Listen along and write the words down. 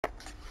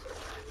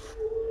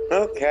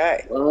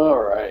Okay. All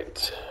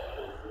right.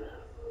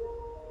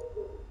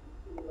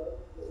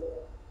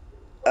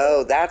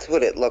 Oh, that's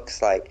what it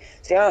looks like.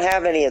 See, I don't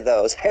have any of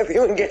those.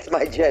 Everyone gets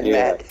my gen Yeah,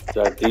 med.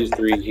 got these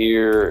three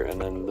here,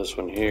 and then this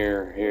one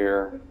here,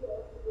 here.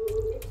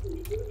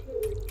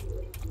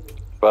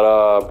 But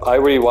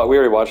we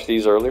already watched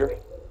these earlier,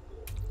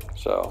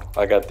 so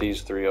I got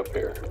these three up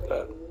here.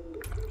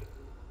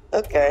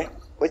 Okay,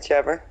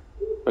 whichever.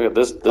 Look at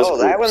this Oh,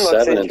 that group, one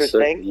looks 7 and 6.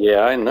 interesting.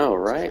 Yeah, I know,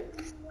 right?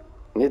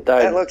 And it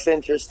That died looks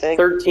interesting.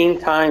 13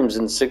 times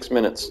in 6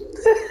 minutes.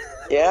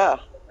 Yeah.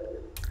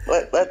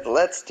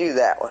 Let's do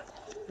that one.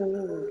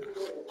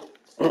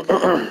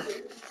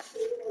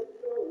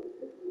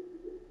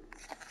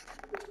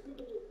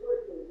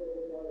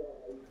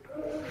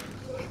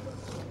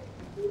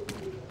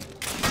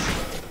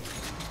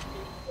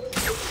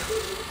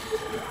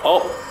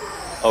 Oh,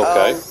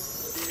 okay.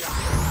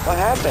 What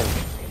happened?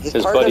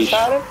 His partner buddy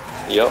shot him?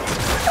 Yep.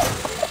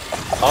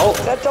 Oh.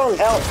 That don't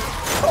help.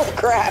 Oh,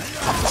 crap.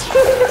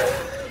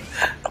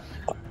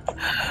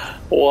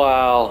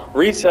 Wow.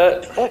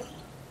 Reset.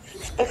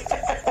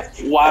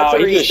 Wow,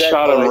 he just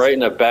shot him right in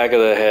the back of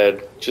the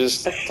head.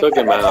 Just took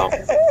him out.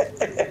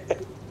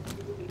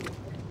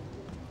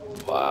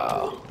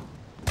 Wow.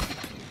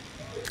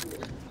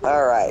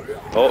 All right.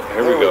 Oh,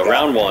 here we go.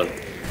 Round 1.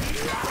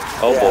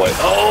 Oh, boy.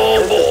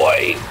 Oh,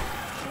 boy.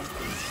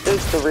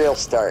 This is the real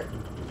start.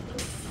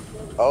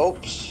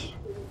 Oops.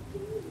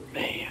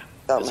 Man.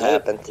 Something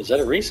happened. Is that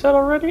a reset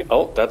already?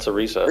 Oh, that's a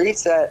reset.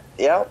 Reset.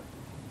 Yep.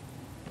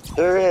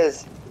 There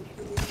is.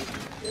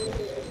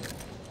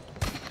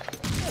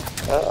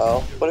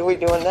 Uh-oh. What are we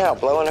doing now?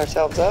 Blowing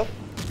ourselves up?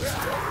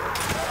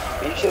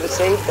 You should have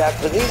saved that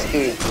for these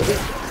dudes.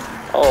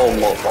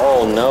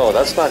 Oh no.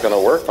 That's not going to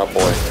work, my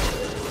boy.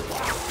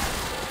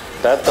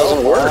 That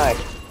doesn't work.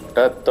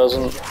 That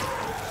doesn't...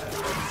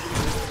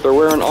 They're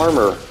wearing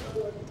armor.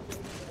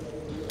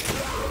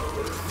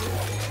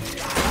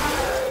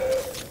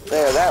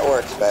 There, that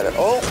works better.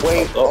 Oh,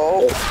 wait.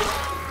 Oh.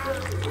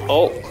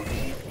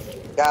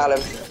 Got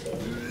him.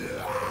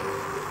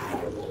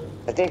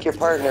 I think your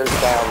partner's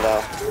down,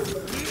 though.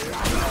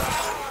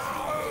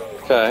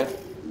 Okay.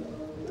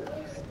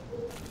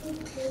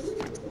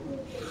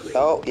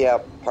 Oh, yeah,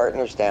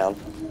 partner's down.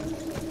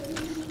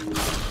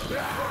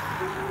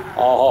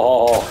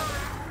 Oh.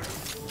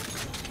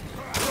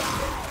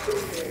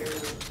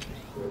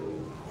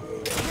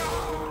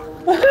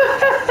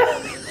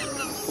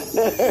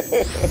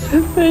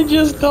 They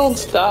just don't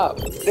stop.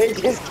 They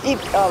just keep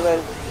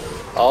coming.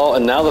 Oh,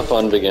 and now the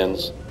fun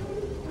begins.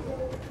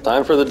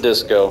 Time for the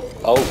disco.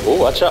 Oh,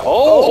 watch out.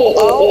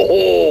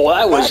 Oh,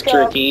 that was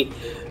tricky.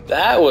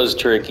 That was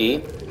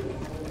tricky.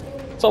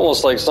 It's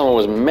almost like someone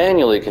was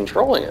manually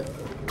controlling it.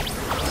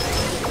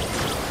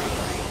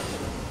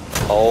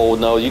 Oh,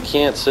 no, you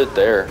can't sit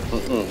there.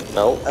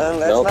 No.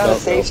 That's not a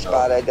safe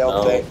spot, I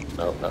don't think.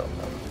 No.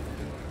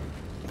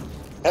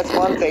 That's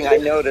one thing I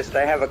noticed.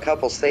 I have a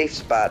couple safe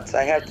spots.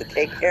 I have to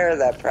take care of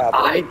that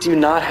problem. I do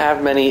not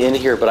have many in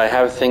here, but I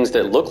have things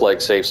that look like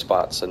safe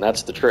spots, and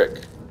that's the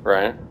trick,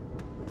 right?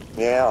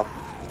 Yeah.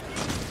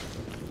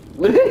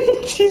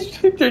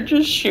 They're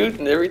just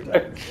shooting every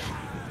time.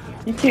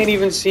 You can't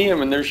even see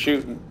them, and they're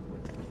shooting.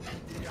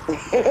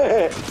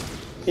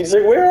 He's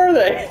like, where are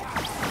they?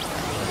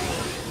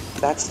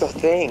 That's the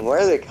thing. Where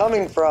are they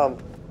coming from?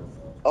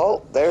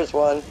 Oh, there's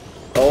one.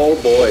 Oh,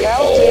 boy.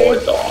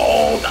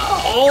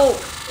 Oh,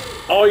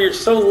 oh, you're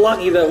so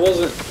lucky that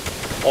wasn't...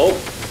 Oh,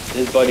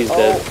 his buddy's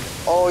dead.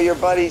 Oh, your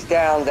buddy's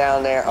down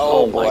there.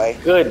 Oh, boy. My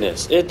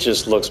goodness. It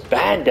just looks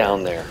bad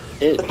down there.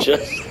 It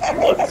just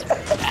looks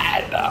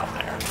bad down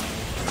there.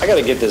 I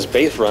gotta get this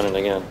base running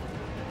again.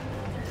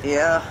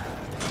 Yeah.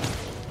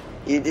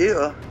 You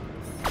do.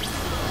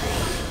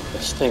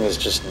 This thing is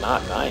just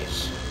not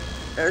nice.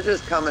 They're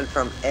just coming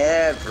from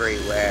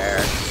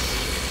everywhere.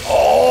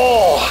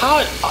 Oh,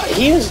 how...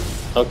 He is...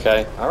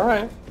 Okay,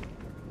 alright.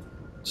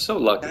 So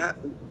lucky.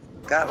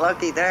 Got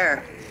lucky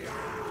there.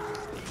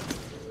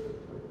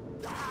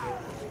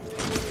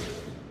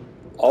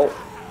 Oh,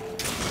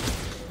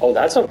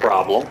 that's a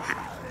problem.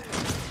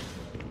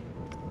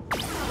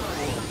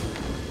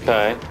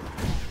 Okay.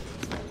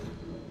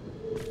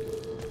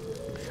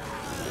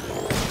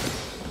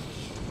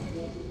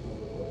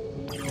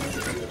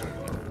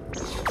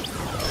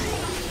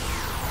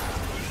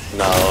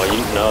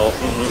 No,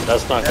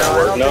 that's not gonna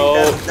work.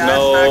 That's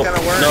not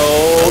gonna work.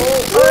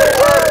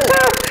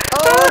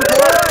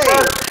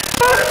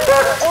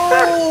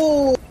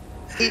 Oh,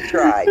 he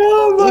tried.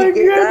 Oh my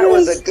goodness. That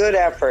was a good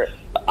effort.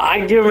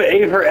 I give him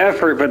A for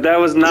effort, but that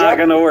was not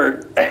gonna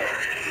work.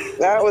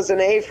 That was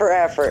an A for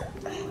effort.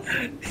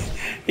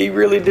 He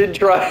really did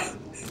try.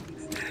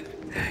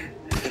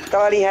 He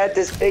thought he had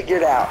this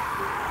figured out.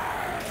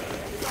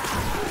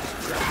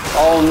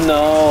 Oh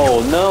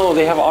no,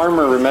 they have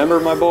armor, remember,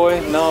 my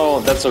boy? No,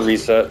 that's a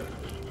reset.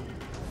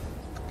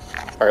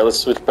 Alright, let's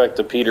switch back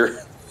to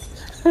Peter.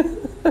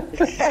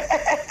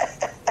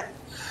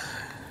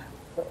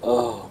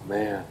 Oh,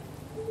 man.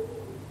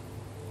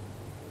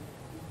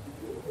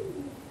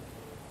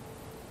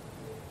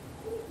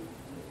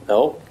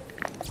 No?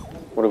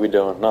 What are we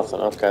doing? Nothing.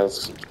 Okay,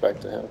 let's get back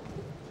to him.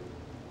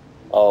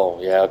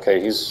 Oh, yeah, okay,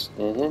 he's...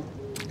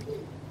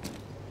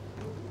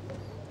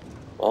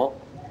 Well...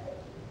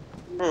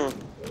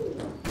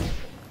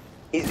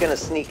 He's gonna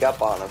sneak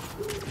up on him.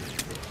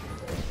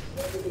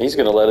 He's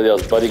gonna let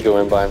his buddy go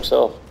in by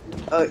himself.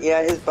 Oh,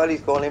 yeah, his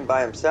buddy's going in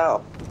by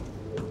himself.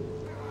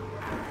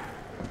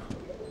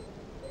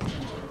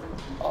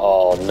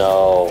 Oh,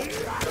 no.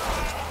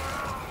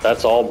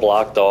 That's all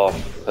blocked off.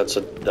 That's,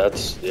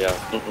 yeah.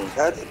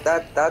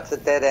 That's a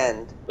dead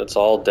end. That's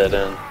all dead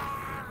end.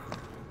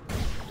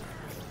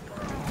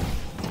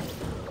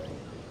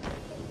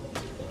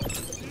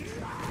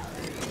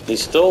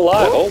 He's still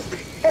alive. Oh.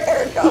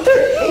 There it goes.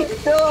 He's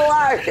still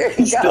alive. There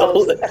he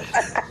goes.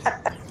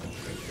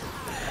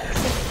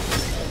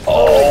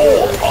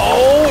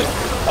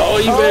 Oh,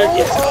 you better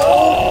get...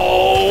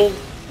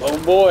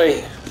 Oh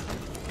boy.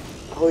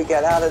 Oh, we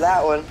got out of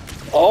that one.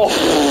 Oh.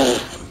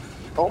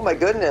 Oh my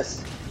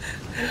goodness.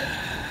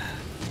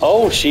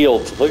 Oh,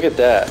 shield. Look at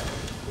that.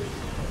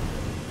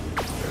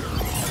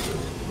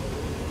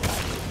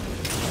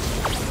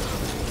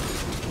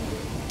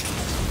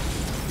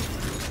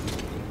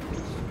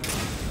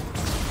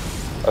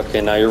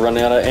 Okay, now you're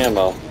running out of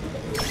ammo.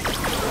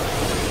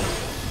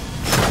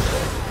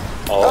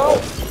 Oh.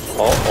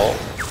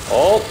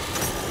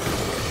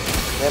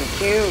 Them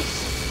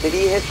cubes. Did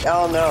he hit?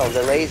 Oh no,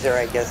 the razor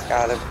I guess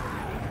got him.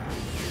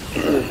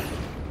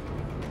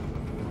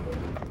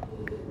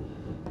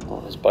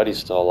 Oh, his buddy's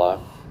still alive.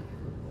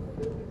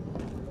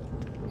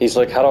 He's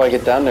like, how do I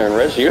get down there and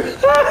res you?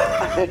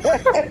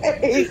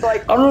 He's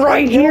like, I'm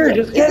right here,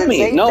 just get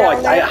me. No,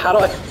 how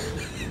do I...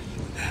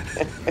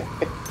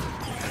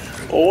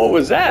 Oh, what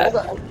was that?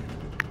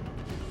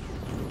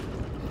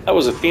 That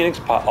was a phoenix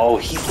pot. Oh,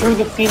 he threw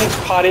the phoenix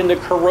pot in the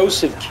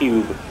corrosive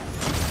cube.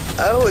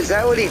 Oh, is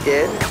that what he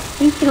did?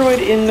 He threw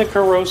it in the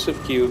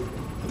corrosive cube.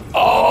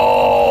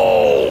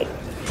 Oh!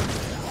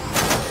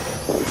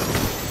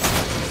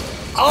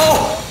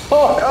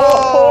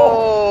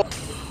 Oh!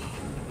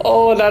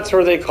 Oh, that's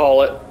where they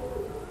call it.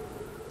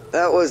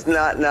 That was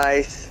not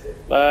nice.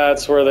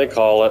 That's where they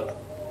call it.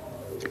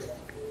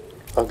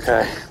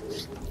 Okay.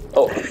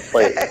 Oh,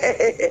 wait.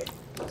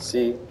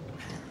 See?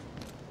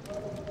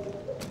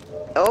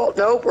 Oh,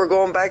 nope, we're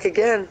going back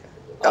again.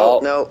 Oh,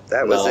 no,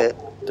 that was it.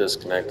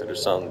 Disconnected or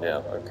something, yeah,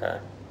 okay.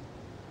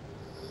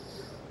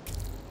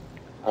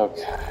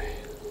 Okay.